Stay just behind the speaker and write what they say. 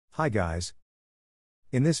Hi guys.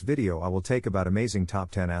 In this video I will take about amazing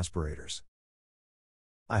top 10 aspirators.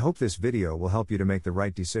 I hope this video will help you to make the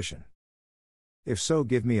right decision. If so,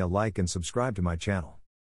 give me a like and subscribe to my channel.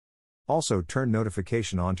 Also turn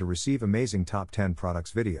notification on to receive amazing top 10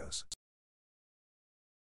 products videos.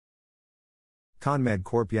 Conmed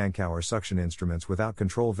Corp Yankauer suction instruments without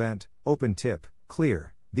control vent, open tip,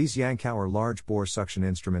 clear. These Yankauer large bore suction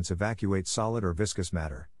instruments evacuate solid or viscous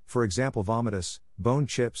matter, for example vomitus, bone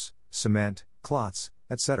chips, cement, clots,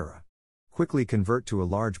 etc. Quickly convert to a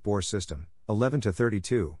large bore system, 11 to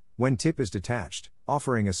 32, when tip is detached,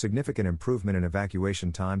 offering a significant improvement in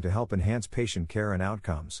evacuation time to help enhance patient care and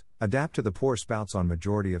outcomes. Adapt to the pour spouts on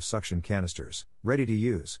majority of suction canisters, ready to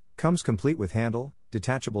use. Comes complete with handle,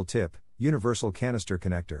 detachable tip, universal canister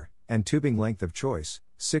connector, and tubing length of choice,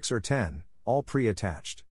 6 or 10, all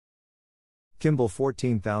pre-attached. Kimble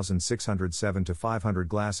 14607 to 500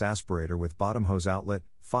 glass aspirator with bottom hose outlet,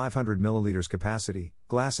 500 ml capacity,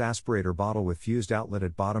 glass aspirator bottle with fused outlet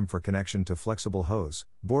at bottom for connection to flexible hose,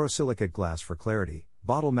 borosilicate glass for clarity,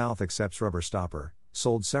 bottle mouth accepts rubber stopper,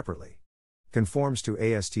 sold separately. Conforms to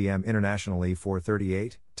ASTM International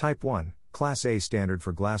E438, Type 1, Class A standard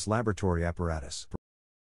for glass laboratory apparatus.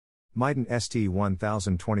 Mydent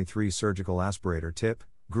ST1023 surgical aspirator tip,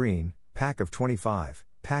 green, pack of 25,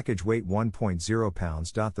 package weight 1.0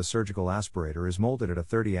 pounds. The surgical aspirator is molded at a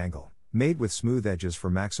 30 angle, made with smooth edges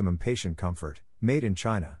for maximum patient comfort, made in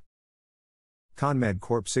China. Conmed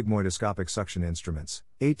Corp Sigmoidoscopic suction instruments,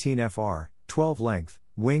 18 FR, 12 length,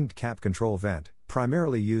 winged cap control vent,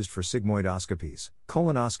 primarily used for sigmoidoscopies,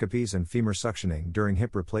 colonoscopies and femur suctioning during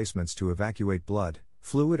hip replacements to evacuate blood,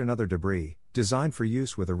 fluid and other debris, designed for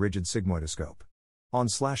use with a rigid sigmoidoscope.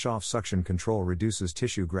 On/off suction control reduces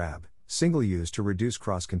tissue grab, single use to reduce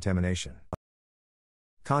cross-contamination.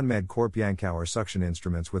 Conmed Corp Yankauer suction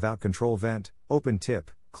instruments without control vent, open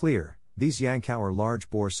tip, clear. These Yankauer large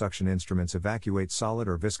bore suction instruments evacuate solid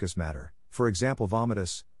or viscous matter, for example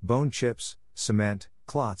vomitus, bone chips, cement,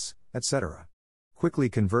 clots, etc. Quickly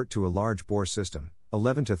convert to a large bore system,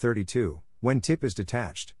 11 to 32, when tip is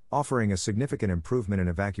detached, offering a significant improvement in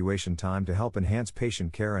evacuation time to help enhance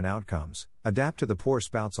patient care and outcomes. Adapt to the pour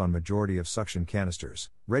spouts on majority of suction canisters,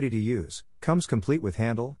 ready to use. Comes complete with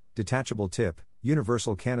handle, detachable tip,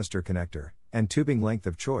 universal canister connector, and tubing length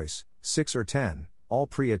of choice, 6 or 10, all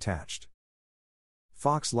pre-attached.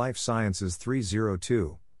 Foxx Life Sciences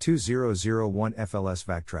 302-2001 FLS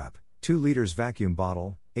Vactrap, 2 liters vacuum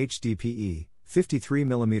bottle, HDPE, 53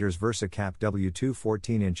 mm VersaCap W2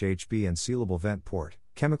 14-inch HB and sealable vent port,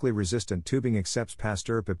 chemically resistant tubing accepts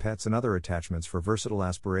Pasteur pipettes and other attachments for versatile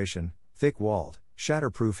aspiration, thick-walled,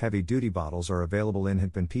 shatterproof heavy-duty bottles are available in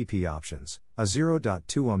HIP and PP options. A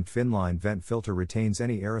 0.2 thin-line vent filter retains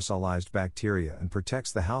any aerosolized bacteria and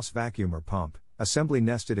protects the house vacuum or pump. Assembly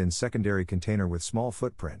nested in secondary container with small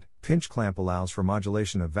footprint. Pinch clamp allows for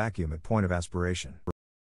modulation of vacuum at point of aspiration.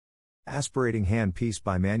 Aspirating hand piece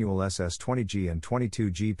BIMANUAL SS20G and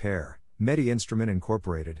 22G pair, Medi Instrument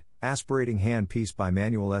Incorporated, aspirating hand piece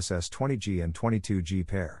BIMANUAL SS20G and 22G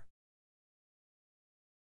pair.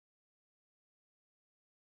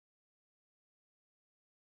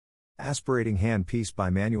 Aspirating hand piece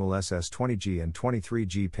BIMANUAL SS20G and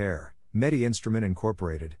 23G pair, Medi Instrument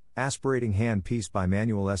Incorporated, aspirating hand piece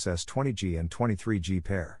BIMANUAL SS20G and 23G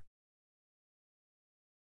pair.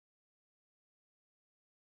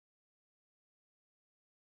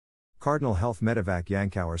 Cardinal Health Medi-Vac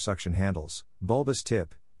Yankauer suction handles, bulbous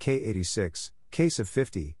tip, K86, case of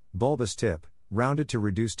 50, bulbous tip, rounded to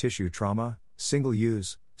reduce tissue trauma, single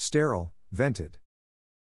use, sterile, vented.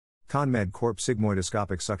 Conmed Corp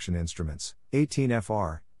Sigmoidoscopic suction instruments, 18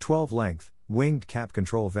 FR, 12 length, winged cap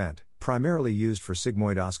control vent, primarily used for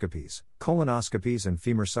sigmoidoscopies, colonoscopies and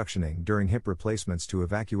femur suctioning during hip replacements to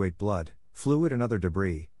evacuate blood, fluid and other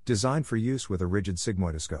debris, designed for use with a rigid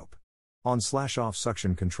sigmoidoscope. On/off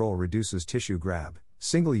suction control reduces tissue grab,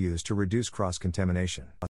 single use to reduce cross-contamination.